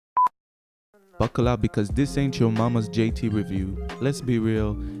Buckle up because this ain't your mama's JT review. Let's be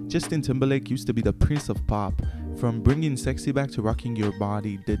real, Justin Timberlake used to be the prince of pop. From bringing sexy back to rocking your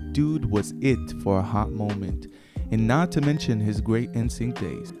body, the dude was it for a hot moment. And not to mention his great NSYNC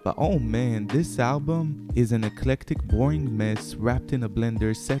days. But oh man, this album is an eclectic, boring mess wrapped in a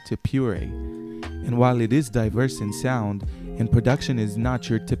blender set to puree. And while it is diverse in sound, and production is not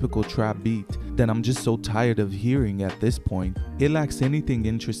your typical trap beat that I'm just so tired of hearing at this point, it lacks anything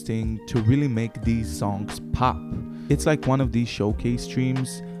interesting to really make these songs pop. It's like one of these showcase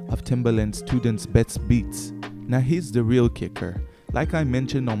streams of Timberland students' best beats. Now here's the real kicker. Like I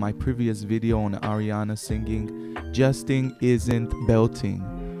mentioned on my previous video on Ariana singing, Justin isn't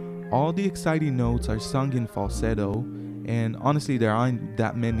belting. All the exciting notes are sung in falsetto, and honestly there aren't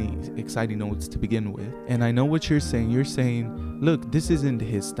that many exciting notes to begin with. And I know what you're saying, look, this isn't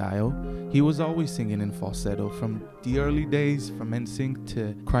his style. He was always singing in falsetto from the early days, from NSYNC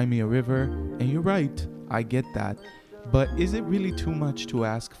to Cry Me a River, and you're right, I get that. But is it really too much to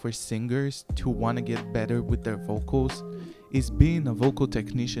ask for singers to want to get better with their vocals? Is being a vocal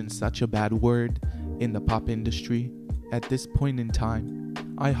technician such a bad word in the pop industry at this point in time?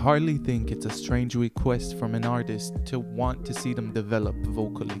 I hardly think it's a strange request from an artist to want to see them develop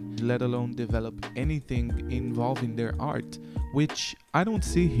vocally, let alone develop anything involving their art, which I don't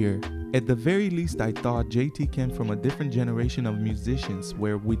see here. At the very least, I thought JT came from a different generation of musicians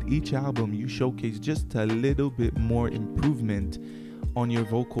where with each album you showcase just a little bit more improvement on your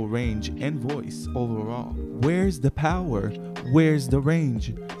vocal range and voice overall. Where's the power? Where's the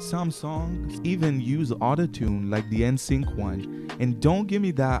range? Some songs even use autotune like the NSYNC one. And don't give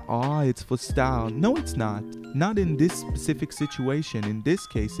me that, it's for style. No, it's not. Not in this specific situation. In this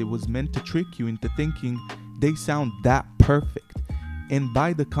case, it was meant to trick you into thinking they sound that perfect. And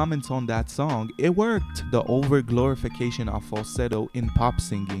by the comments on that song, it worked. The over-glorification of falsetto in pop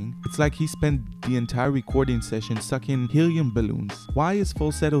singing. It's like he spent the entire recording session sucking helium balloons. Why is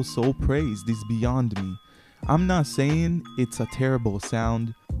falsetto so praised is beyond me. I'm not saying it's a terrible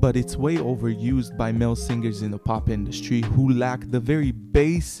sound, but it's way overused by male singers in the pop industry who lack the very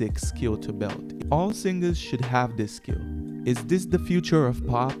basic skill to belt. All singers should have this skill. Is this the future of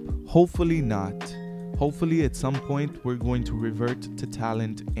pop? Hopefully not. Hopefully at some point we're going to revert to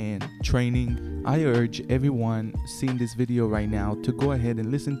talent and training. I urge everyone seeing this video right now to go ahead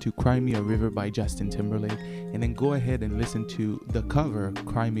and listen to Cry Me a River by Justin Timberlake, and then go ahead and listen to the cover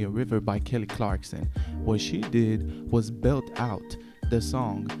Cry Me a River by Kelly Clarkson. What she did was belt out the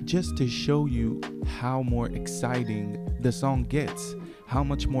song just to show you how more exciting the song gets, how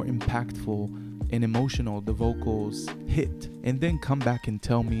much more impactful and emotional the vocals hit, and then come back and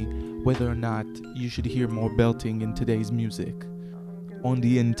tell me whether or not you should hear more belting in today's music. On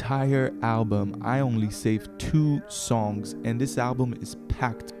the entire album, I only saved 2 songs, and this album is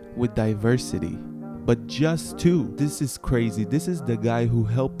packed with diversity. But just 2. This is crazy. This is the guy who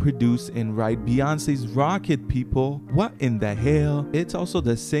helped produce and write Beyonce's Rocket, people. What in the hell? It's also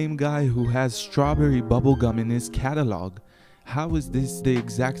the same guy who has Strawberry Bubblegum in his catalog. How is this the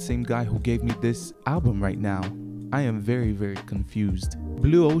exact same guy who gave me this album right now? I am very, very confused.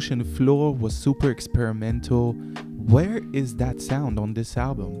 Blue Ocean Floor was super experimental. Where is that sound on this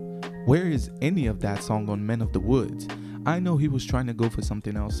album? Where is any of that song on Men of the Woods? I know he was trying to go for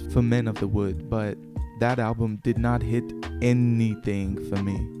something else for Men of the Wood, but that album did not hit anything for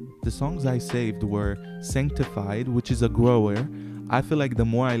me. The songs I saved were Sanctified, which is a grower. I feel like the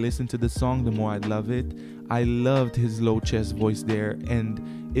more I listen to the song, the more I love it. I loved his low chest voice there,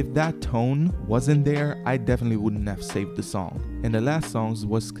 and if that tone wasn't there, I definitely wouldn't have saved the song. And the last song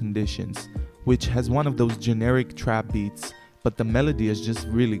was Conditions, which has one of those generic trap beats, but the melody is just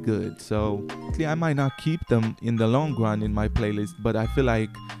really good. So I might not keep them in the long run in my playlist, but I feel like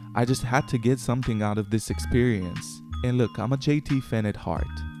I just had to get something out of this experience. And look, I'm a JT fan at heart.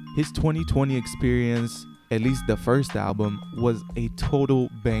 His 2020 experience, at least the first album, was a total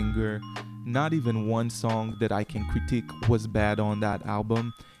banger. Not even one song that I can critique was bad on that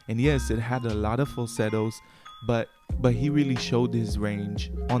album. And yes, it had a lot of falsettos, but he really showed his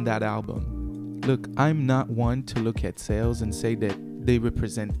range on that album. Look, I'm not one to look at sales and say that they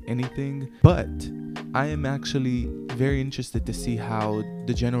represent anything, but I am actually very interested to see how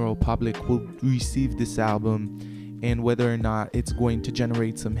the general public will receive this album and whether or not it's going to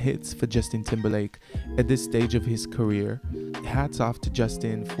generate some hits for Justin Timberlake at this stage of his career. Hats off to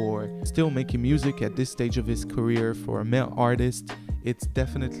Justin for still making music at this stage of his career for a male artist. It's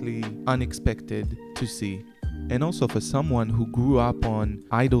definitely unexpected to see. And also for someone who grew up on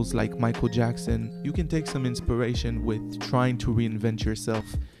idols like Michael Jackson, you can take some inspiration with trying to reinvent yourself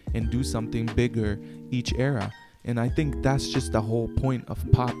and do something bigger each era. And I think that's just the whole point of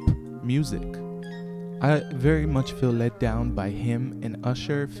pop music. I very much feel let down by him and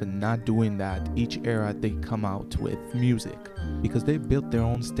Usher for not doing that each era they come out with music, because they built their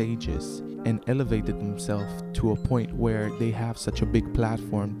own stages and elevated themselves to a point where they have such a big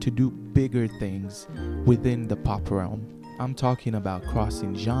platform to do bigger things within the pop realm. I'm talking about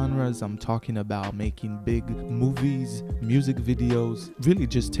crossing genres, I'm talking about making big movies, music videos, really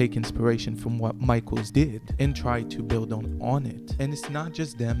just take inspiration from what Michaels did and try to build on it. And it's not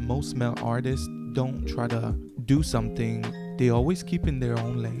just them, most male artists don't try to do something, they always keep in their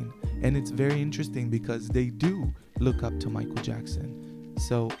own lane. And it's very interesting because they do look up to Michael Jackson.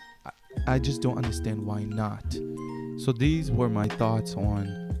 So I just don't understand why not. So these were my thoughts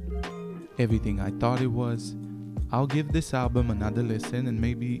on everything I thought it was. I'll give this album another listen and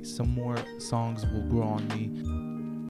maybe some more songs will grow on me.